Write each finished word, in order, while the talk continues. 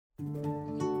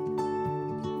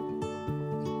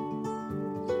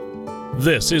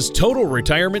This is Total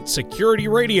Retirement Security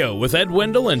Radio with Ed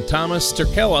Wendell and Thomas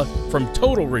Turkella from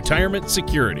Total Retirement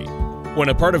Security. When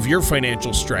a part of your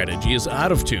financial strategy is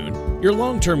out of tune, your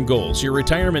long-term goals, your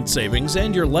retirement savings,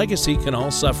 and your legacy can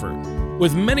all suffer.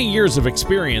 With many years of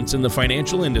experience in the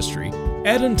financial industry,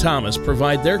 Ed and Thomas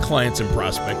provide their clients and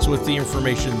prospects with the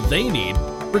information they need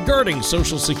regarding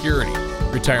Social Security,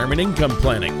 retirement income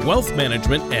planning, wealth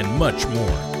management, and much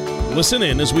more. Listen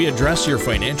in as we address your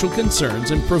financial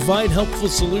concerns and provide helpful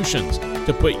solutions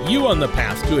to put you on the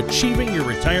path to achieving your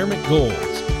retirement goals.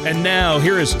 And now,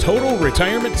 here is Total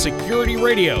Retirement Security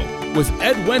Radio with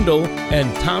Ed Wendell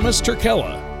and Thomas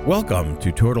Turkella. Welcome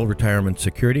to Total Retirement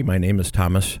Security. My name is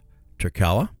Thomas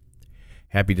Turkella.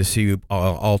 Happy to see you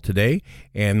all today.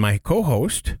 And my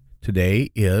co-host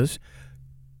today is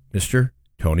Mr.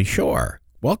 Tony Shore.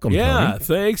 Welcome, Tony. Yeah,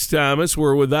 thanks, Thomas.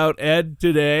 We're without Ed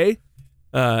today.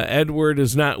 Edward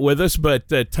is not with us, but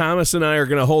Thomas and I are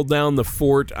going to hold down the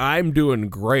fort. I'm doing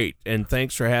great, and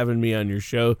thanks for having me on your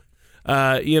show.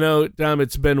 Tom,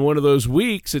 it's been one of those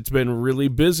weeks. It's been really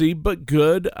busy, but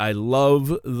good. I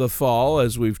love the fall,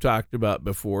 as we've talked about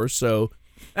before, so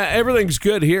everything's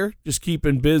good here, just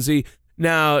keeping busy.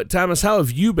 Now, Thomas, how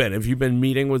have you been? Have you been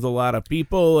meeting with a lot of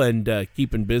people and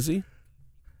keeping busy?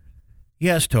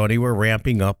 Yes, Tony, we're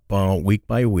ramping up week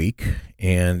by week,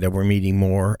 and we're meeting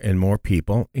more and more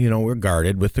people. You know, we're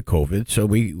guarded with the COVID, so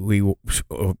we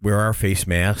wear our face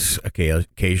masks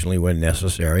occasionally when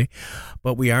necessary,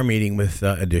 but we are meeting with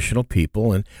additional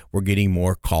people, and we're getting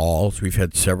more calls. We've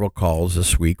had several calls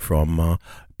this week from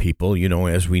people. You know,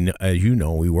 as you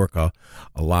know, we work a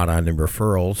lot on the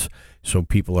referrals, so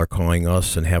people are calling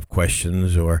us and have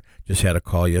questions, or just had a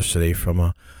call yesterday from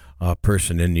a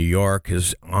person in New York.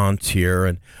 His aunt's here,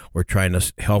 and we're trying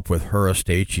to help with her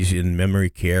estate. She's in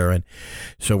memory care, and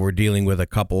so we're dealing with a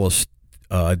couple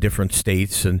of different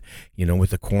states, and with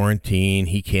the quarantine,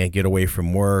 he can't get away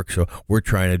from work, so we're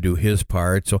trying to do his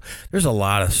part. So there's a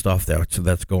lot of stuff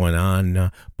that's going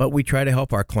on, but we try to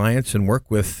help our clients and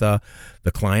work with the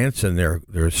clients and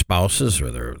their spouses or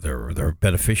their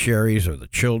beneficiaries or the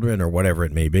children or whatever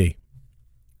it may be.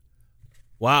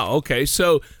 Wow. Okay.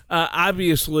 So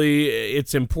obviously,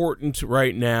 it's important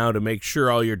right now to make sure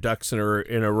all your ducks are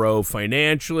in a row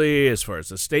financially, as far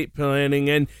as estate planning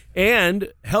and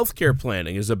healthcare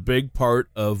planning is a big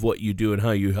part of what you do and how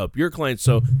you help your clients.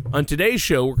 So on today's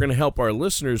show, we're going to help our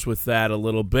listeners with that a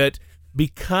little bit,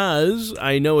 because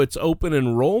I know it's open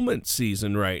enrollment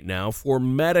season right now for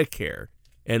Medicare,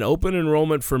 and open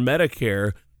enrollment for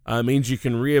Medicare means you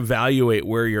can reevaluate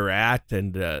where you're at,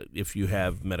 and if you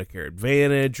have Medicare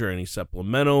Advantage or any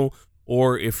supplemental,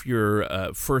 or if you're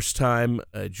first time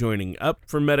joining up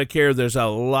for Medicare. There's a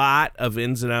lot of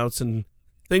ins and outs and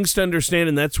things to understand,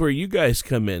 and that's where you guys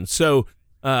come in. So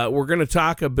we're going to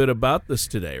talk a bit about this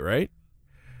today, right?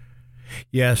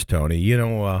 Yes, Tony.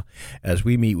 As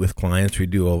we meet with clients, we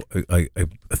do a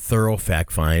thorough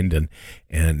fact find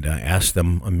and ask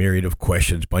them a myriad of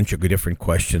questions, bunch of different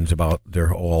questions about their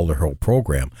whole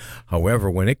program. However,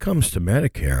 when it comes to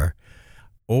Medicare,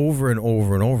 over and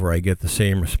over and over, I get the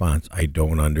same response: I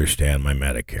don't understand my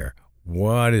Medicare.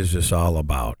 What is this all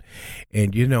about?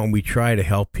 And we try to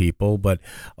help people, but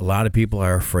a lot of people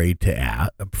are afraid to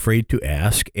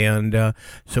ask, and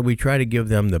so we try to give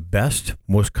them the best,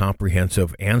 most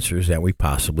comprehensive answers that we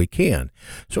possibly can.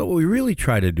 So what we really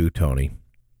try to do, Tony,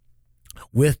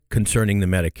 with concerning the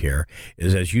Medicare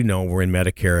is, as you know, we're in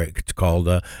Medicare. It's called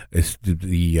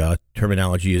the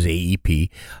terminology is AEP,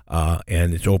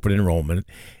 and it's open enrollment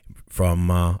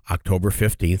from October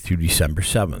 15th through December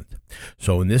 7th.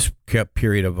 So in this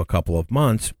period of a couple of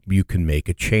months, you can make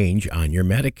a change on your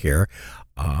Medicare,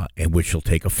 and which will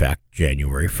take effect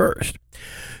January 1st.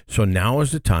 So now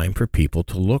is the time for people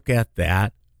to look at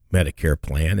that Medicare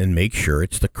plan and make sure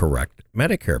it's the correct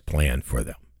Medicare plan for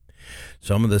them.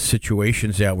 Some of the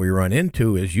situations that we run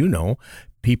into is,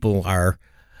 people are,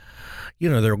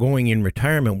 they're going in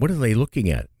retirement. What are they looking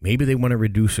at? Maybe they want to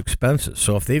reduce expenses.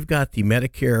 So if they've got the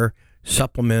Medicare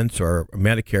supplements or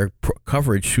Medicare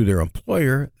coverage through their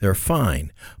employer, they're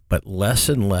fine. But less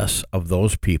and less of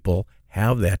those people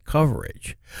have that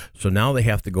coverage. So now they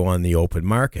have to go on the open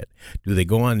market. Do they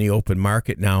go on the open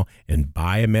market now and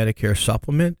buy a Medicare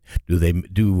supplement? Do they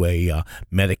do a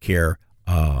Medicare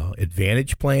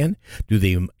Advantage plan? Do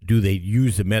they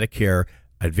use the Medicare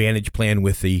Advantage plan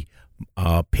with the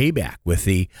payback, with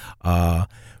the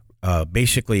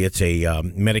basically it's a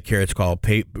Medicare, it's called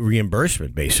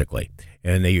reimbursement basically,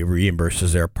 and they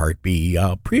reimburses their Part B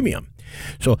premium.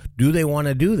 So do they want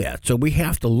to do that? So we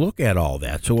have to look at all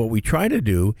that. So what we try to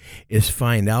do is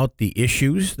find out the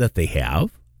issues that they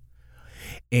have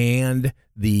and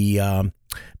the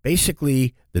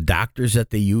basically the doctors that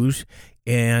they use,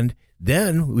 and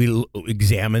then we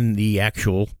examine the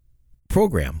actual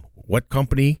program, what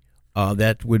company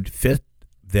that would fit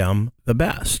them the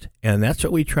best. And that's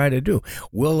what we try to do.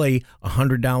 Will a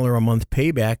 $100 a month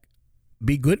payback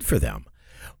be good for them?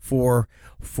 For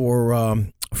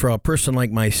a person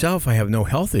like myself, I have no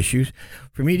health issues.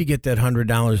 For me to get that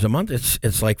 $100 a month,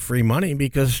 it's like free money,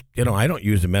 because I don't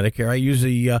use the Medicare. I use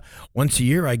once a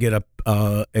year I get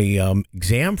a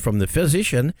exam from the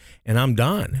physician, and I'm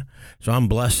done. So I'm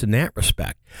blessed in that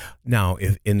respect. Now,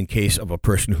 if in the case of a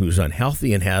person who's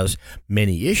unhealthy and has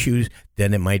many issues,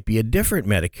 then it might be a different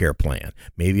Medicare plan,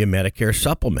 maybe a Medicare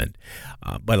supplement.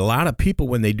 But a lot of people,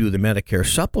 when they do the Medicare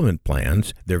supplement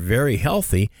plans, they're very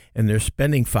healthy and they're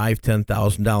spending $5,000,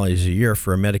 $10,000 a year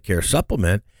for a Medicare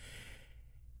supplement.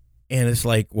 And it's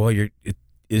like, well,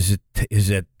 is it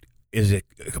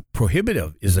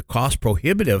prohibitive? Is the cost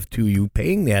prohibitive to you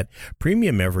paying that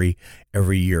premium every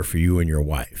year for you and your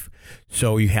wife?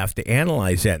 So you have to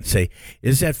analyze that and say,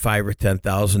 is that $5,000 or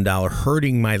 $10,000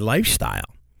 hurting my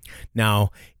lifestyle? Now,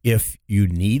 if you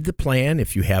need the plan,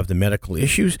 if you have the medical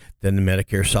issues, then the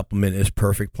Medicare supplement is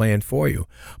perfect plan for you.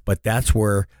 But that's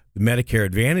where the Medicare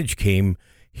Advantage came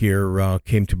about,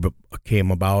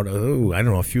 I don't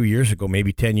know, a few years ago,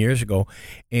 maybe 10 years ago.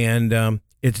 And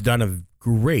it's done a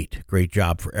great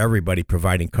job for everybody,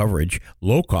 providing coverage,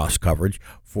 low-cost coverage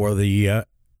for the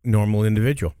normal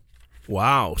individual.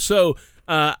 Wow. So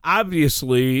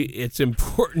obviously it's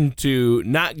important to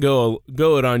not go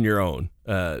it on your own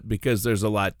because there's a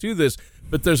lot to this,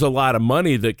 but there's a lot of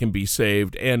money that can be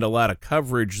saved and a lot of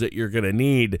coverage that you're going to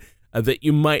need that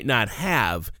you might not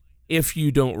have if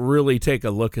you don't really take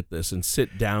a look at this and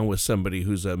sit down with somebody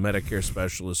who's a Medicare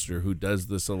specialist or who does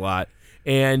this a lot.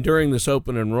 And during this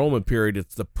open enrollment period,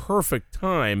 it's the perfect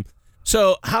time.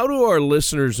 So how do our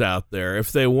listeners out there,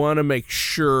 if they want to make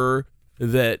sure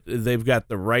that they've got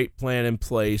the right plan in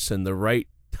place and the right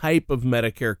type of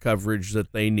Medicare coverage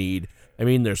that they need? I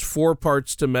mean, there's 4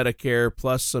 parts to Medicare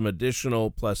plus some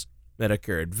additional, plus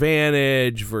Medicare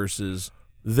Advantage versus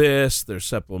this. There's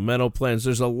supplemental plans.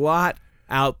 There's a lot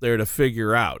out there to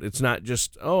figure out. It's not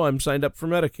just, oh, I'm signed up for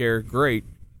Medicare. Great.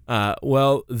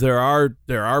 Well, there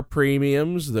are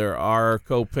premiums, there are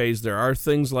co-pays, there are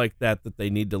things like that they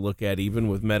need to look at even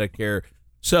with Medicare.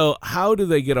 So how do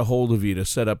they get a hold of you to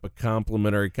set up a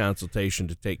complimentary consultation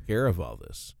to take care of all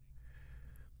this?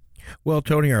 Well,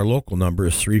 Tony, our local number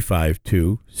is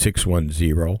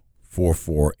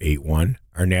 352-610-4481.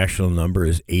 Our national number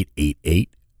is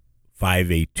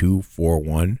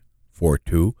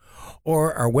 888-582-4142.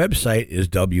 Or our website is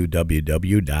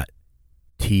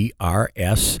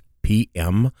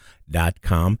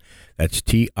www.trspm.com. That's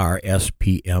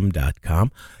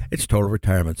trspm.com. It's Total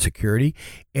Retirement Security,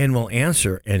 and we'll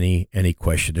answer any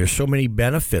question. There's so many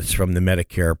benefits from the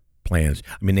Medicare plans.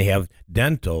 I mean, they have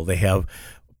dental, they have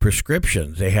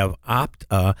prescriptions, they have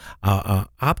optical.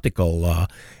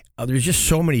 There's just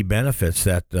so many benefits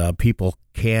that people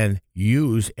can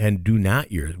use and do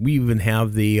not use. We even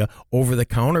have the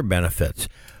over-the-counter benefits.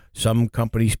 Some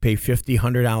companies pay $50,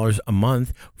 $100 a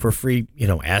month for free,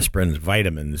 aspirins,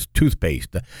 vitamins,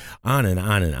 toothpaste, on and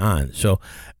on and on. So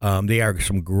they are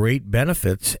some great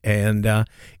benefits, and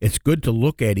it's good to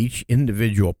look at each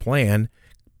individual plan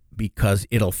because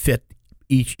it'll fit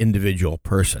each individual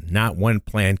person. Not one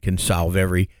plan can solve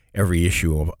every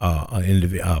issue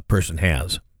a person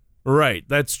has. Right,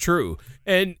 that's true.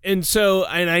 And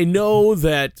I know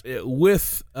that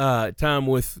with Tom,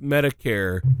 with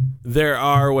Medicare, there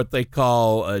are what they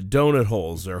call donut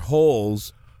holes, or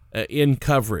holes in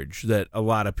coverage that a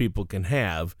lot of people can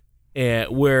have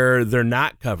where they're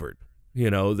not covered.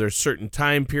 There's certain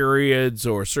time periods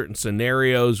or certain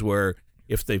scenarios where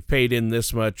if they've paid in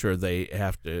this much, or they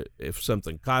have to, if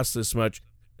something costs this much,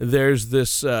 there's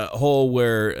this hole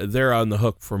where they're on the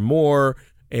hook for more.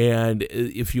 And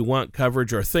if you want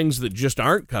coverage or things that just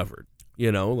aren't covered,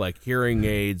 like hearing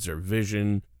aids or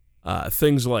vision,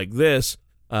 things like this,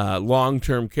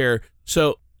 long-term care.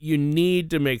 So you need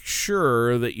to make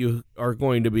sure that you are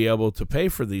going to be able to pay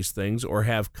for these things or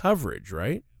have coverage,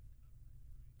 right?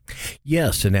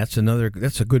 Yes, and that's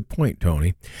a good point,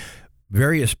 Tony.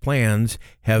 Various plans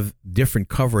have different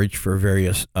coverage for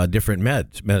various different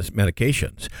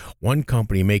medications. One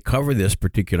company may cover this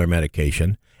particular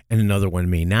medication, and another one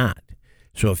may not.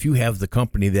 So if you have the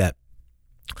company that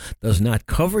does not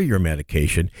cover your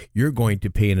medication, you're going to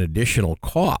pay an additional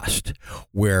cost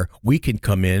where we can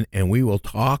come in and we'll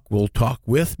talk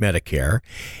with Medicare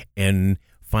and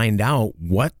find out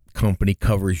what company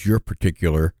covers your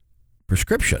particular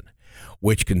prescription,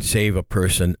 which can save a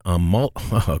person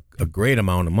a great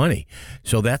amount of money.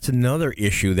 So that's another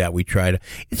issue that we try to,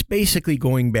 it's basically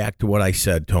going back to what I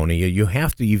said, Tony. You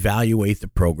have to evaluate the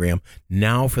program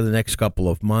now for the next couple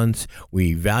of months.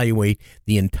 We evaluate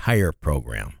the entire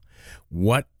program,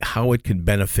 how it can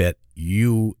benefit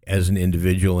you as an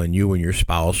individual and you and your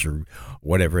spouse or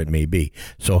whatever it may be.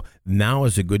 So now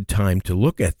is a good time to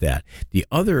look at that. The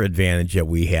other advantage that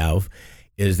we have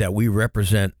is that we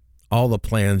represent all the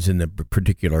plans in the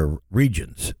particular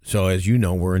regions. So as you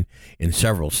know, we're in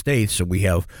several states, so we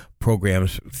have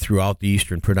programs throughout the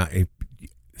eastern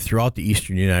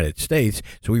United States.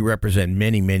 So we represent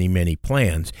many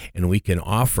plans, and we can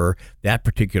offer that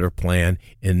particular plan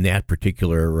in that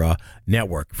particular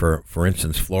network. For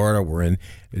instance, Florida, we're in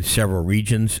several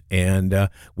regions, and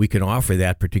we can offer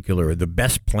the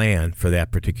best plan for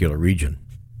that particular region.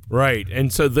 Right,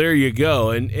 and so there you go,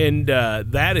 and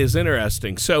that is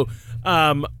interesting. So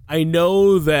I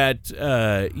know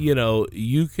that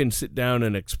you can sit down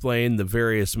and explain the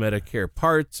various Medicare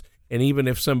parts, and even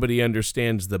if somebody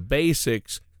understands the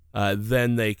basics,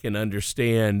 then they can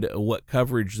understand what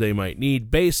coverage they might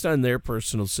need based on their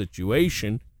personal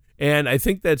situation. And I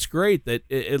think that's great that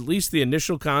at least the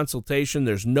initial consultation,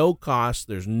 there's no cost,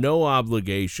 there's no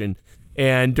obligation,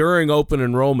 and during open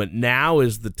enrollment, now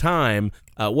is the time.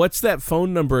 What's that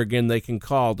phone number again they can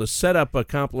call to set up a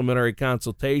complimentary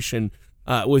consultation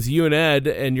with you and Ed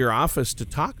and your office to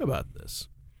talk about this?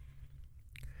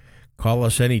 Call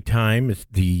us anytime.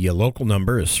 The local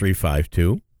number is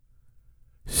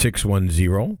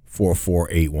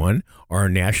 352-610-4481. Our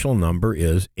national number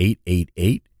is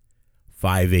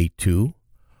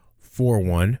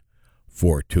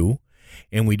 888-582-4142.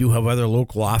 And we do have other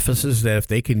local offices that if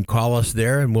they can call us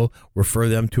there, and we'll refer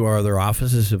them to our other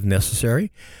offices if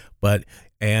necessary.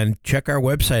 And check our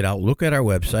website out. Look at our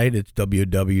website. It's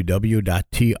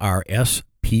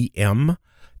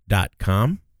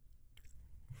www.trspm.com.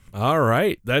 All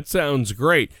right, that sounds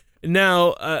great.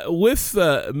 Now, with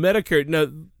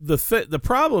Medicare, the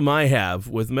problem I have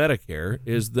with Medicare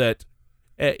is that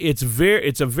it's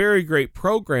a very great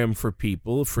program for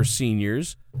people, for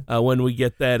seniors, when we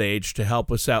get that age, to help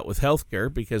us out with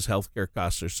healthcare because healthcare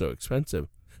costs are so expensive.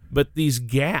 But these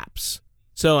gaps,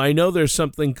 so I know there's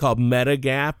something called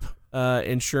Medigap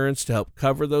insurance to help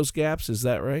cover those gaps. Is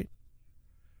that right?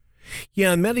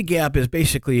 Yeah, Medigap is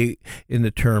basically in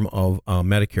the term of a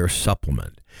Medicare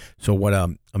supplement. So what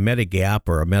a Medigap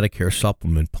or a Medicare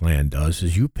supplement plan does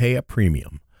is you pay a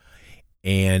premium,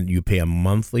 and you pay a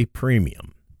monthly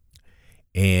premium,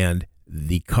 and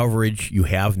the coverage, you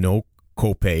have no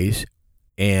copays,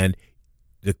 and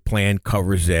the plan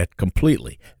covers that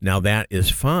completely. Now, that is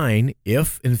fine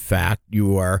if, in fact,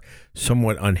 you are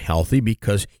somewhat unhealthy,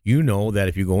 because you know that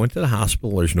if you go into the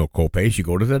hospital, there's no copays. You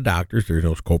go to the doctors, there's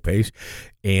no copays,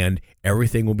 and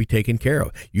everything will be taken care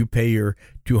of. You pay your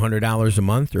 $200 a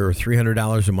month or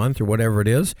 $300 a month or whatever it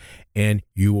is, and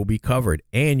you will be covered,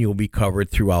 and you'll be covered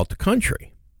throughout the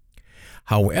country.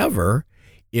 However,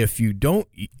 if you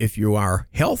are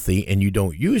healthy and you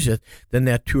don't use it, then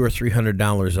that $200 or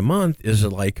 $300 a month is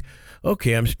like,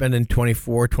 okay, I'm spending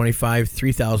 $2,400,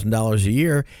 $2,500, $3,000 a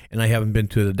year, and I haven't been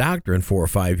to the doctor in 4 or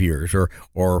 5 years,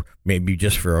 or maybe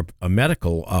just for a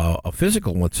medical, a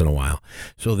physical once in a while.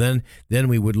 So then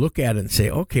we would look at it and say,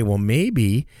 okay, well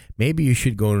maybe you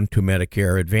should go into a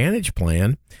Medicare Advantage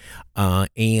plan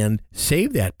and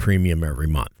save that premium every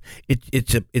month.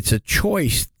 It's a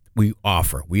choice we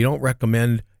offer. We don't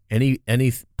recommend any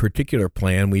particular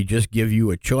plan. We just give you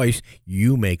a choice.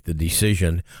 You make the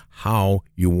decision how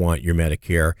you want your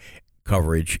Medicare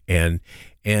coverage, and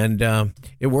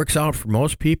it works out for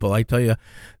most people. I tell you,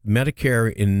 Medicare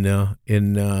in the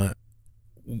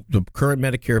current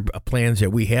Medicare plans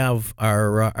that we have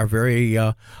are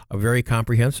very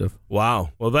comprehensive.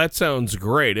 Wow. Well, that sounds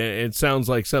great. It sounds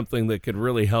like something that could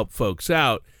really help folks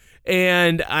out.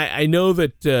 And I know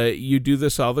that you do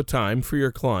this all the time for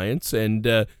your clients, and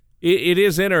it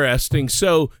is interesting.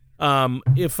 So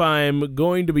if I'm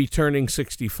going to be turning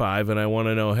 65 and I want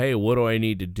to know, hey, what do I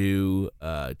need to do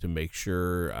to make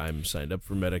sure I'm signed up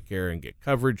for Medicare and get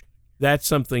coverage, that's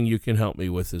something you can help me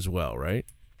with as well, right?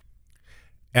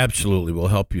 Absolutely. We'll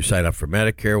help you sign up for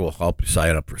Medicare. We'll help you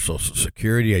sign up for Social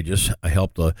Security. I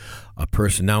helped a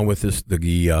person now with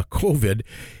the COVID.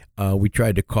 We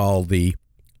tried to call the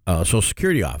Social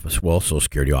Security office. Well, Social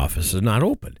Security office is not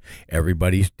open.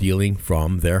 Everybody's dealing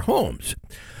from their homes.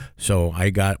 So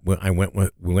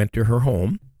we went to her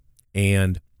home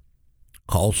and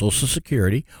called Social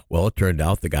Security. Well, it turned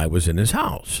out the guy was in his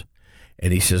house.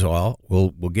 And he says, well,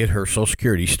 we'll get her Social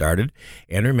Security started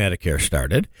and her Medicare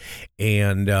started.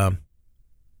 And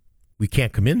we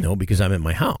can't come in, though, because I'm at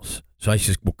my house. So I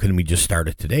said, well, couldn't we just start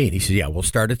it today? And he said, yeah, we'll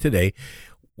start it today.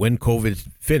 When COVID's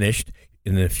finished,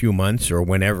 in a few months or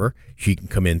whenever, she can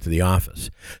come into the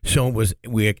office. So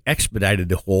we expedited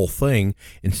the whole thing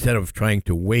instead of trying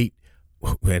to wait.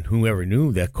 And whoever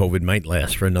knew that COVID might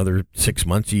last for another 6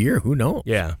 months, a year, who knows?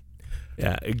 Yeah,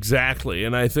 exactly.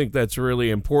 And I think that's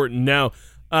really important. Now,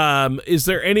 is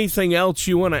there anything else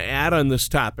you want to add on this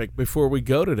topic before we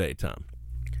go today, Tom?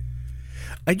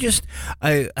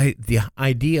 The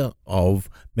idea of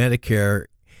Medicare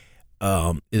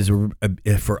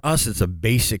for us, it's a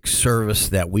basic service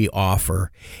that we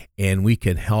offer, and we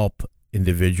can help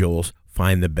individuals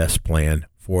find the best plan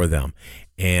for them.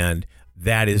 And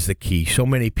that is the key. So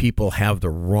many people have the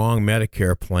wrong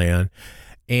Medicare plan,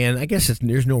 and I guess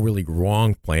there's no really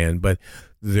wrong plan, but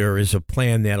there is a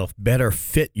plan that'll better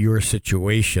fit your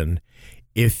situation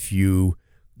if you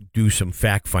do some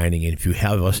fact finding and if you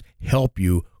have us help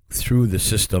you through the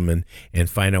system and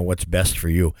find out what's best for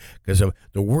you. Because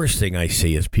the worst thing I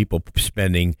see is people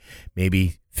spending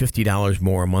maybe $50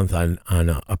 more a month on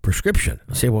a prescription.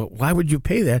 I say, well, why would you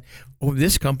pay that? Oh,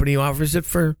 this company offers it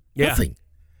for nothing.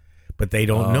 But they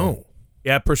don't know.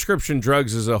 Yeah, prescription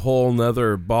drugs is a whole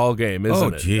nother ball game,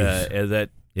 isn't it? Geez.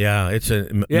 Yeah, it's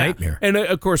a nightmare. And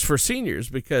of course for seniors,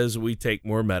 because we take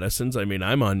more medicines. I mean,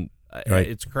 I'm on. Right.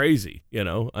 It's crazy.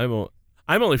 I'm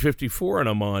only 54 and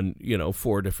I'm on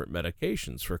 4 different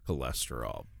medications for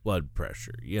cholesterol, blood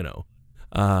pressure.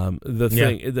 My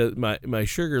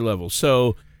sugar level.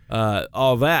 So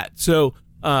all that. So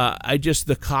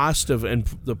the cost of, and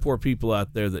the poor people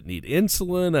out there that need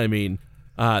insulin. I mean.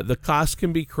 The cost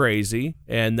can be crazy,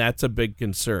 and that's a big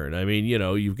concern. I mean,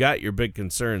 you've got your big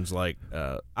concerns like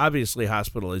obviously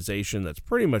hospitalization, that's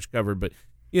pretty much covered, but,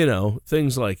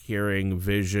 things like hearing,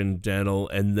 vision, dental,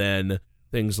 and then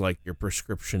things like your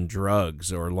prescription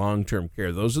drugs or long-term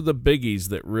care. Those are the biggies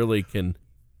that really can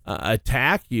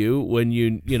attack you when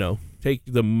you take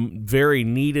the very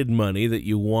needed money that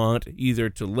you want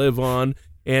either to live on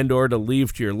and or to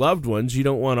leave to your loved ones. You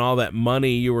don't want all that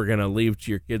money you were going to leave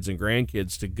to your kids and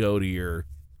grandkids to go to your,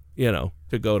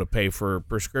 to pay for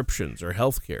prescriptions or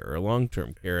health care or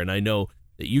long-term care. And I know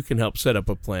that you can help set up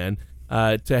a plan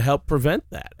to help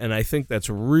prevent that. And I think that's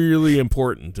really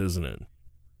important, isn't it?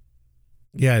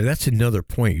 Yeah, that's another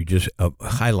point you just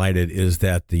highlighted, is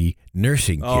that the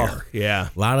nursing care. Yeah.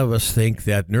 A lot of us think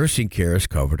that nursing care is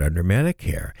covered under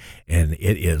Medicare, and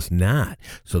it is not.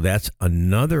 So that's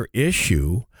another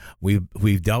issue.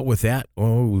 We've dealt with that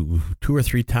 2 or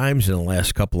 3 times in the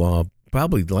last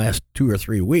probably the last 2 or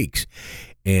 3 weeks.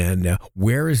 And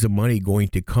where is the money going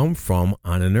to come from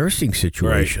on a nursing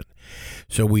situation? Right.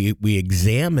 So we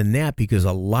examine that, because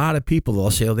a lot of people,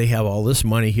 they'll say, they have all this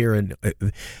money here and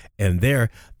there.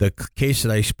 The case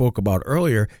that I spoke about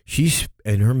earlier,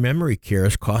 and her memory care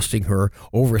is costing her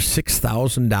over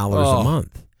 $6,000 a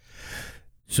month.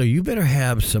 So you better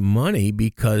have some money,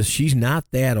 because she's not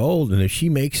that old, and if she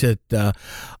makes it 10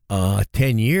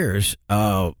 years,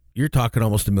 you're talking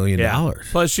almost $1 million.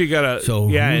 Plus you gotta,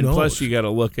 knows? Plus you gotta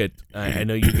look at. I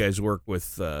know you guys work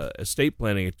with estate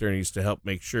planning attorneys to help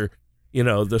make sure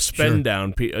the spend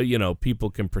down. People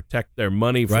can protect their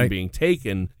money from being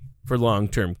taken for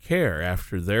long-term care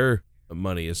after their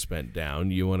money is spent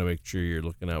down. You want to make sure you're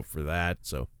looking out for that.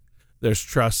 So there's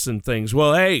trusts and things.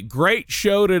 Well, hey, great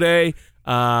show today.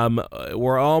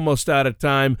 We're almost out of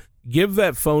time. Give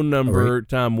that phone number,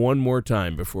 Tom, one more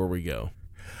time before we go.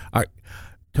 All right.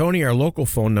 Tony, our local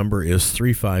phone number is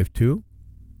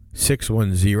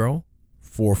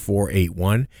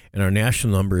 352-610-4481, and our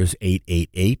national number is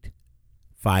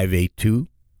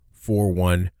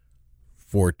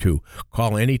 888-582-4142.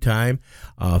 Call anytime.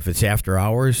 If it's after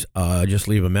hours, just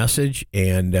leave a message.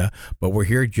 But we're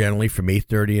here generally from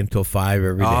 8:30 until 5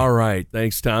 every day. All right.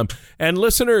 Thanks, Tom. And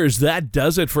listeners, that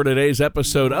does it for today's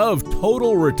episode of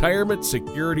Total Retirement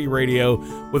Security Radio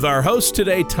with our host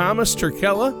today, Thomas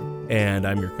Turkella. And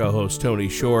I'm your co-host, Tony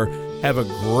Shore. Have a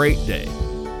great day.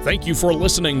 Thank you for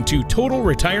listening to Total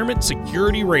Retirement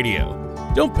Security Radio.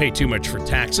 Don't pay too much for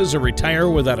taxes or retire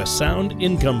without a sound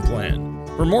income plan.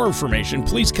 For more information,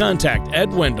 please contact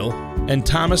Ed Wendell and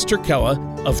Thomas Turkella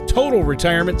of Total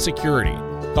Retirement Security.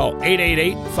 Call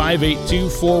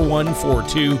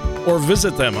 888-582-4142 or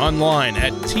visit them online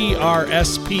at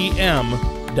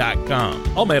trspm.com.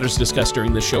 edwendel.com. All matters discussed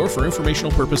during this show are for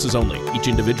informational purposes only. Each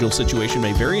individual situation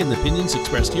may vary, and the opinions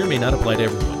expressed here may not apply to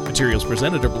everyone. Materials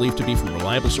presented are believed to be from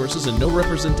reliable sources, and no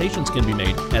representations can be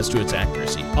made as to its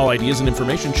accuracy. All ideas and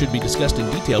information should be discussed in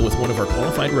detail with one of our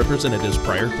qualified representatives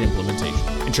prior to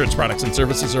implementation. Insurance products and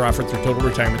services are offered through Total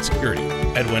Retirement Security.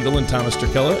 Ed Wendell and Thomas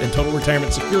Turkella and Total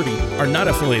Retirement Security are not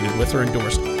affiliated with or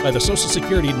endorsed by the Social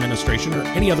Security Administration or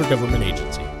any other government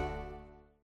agency.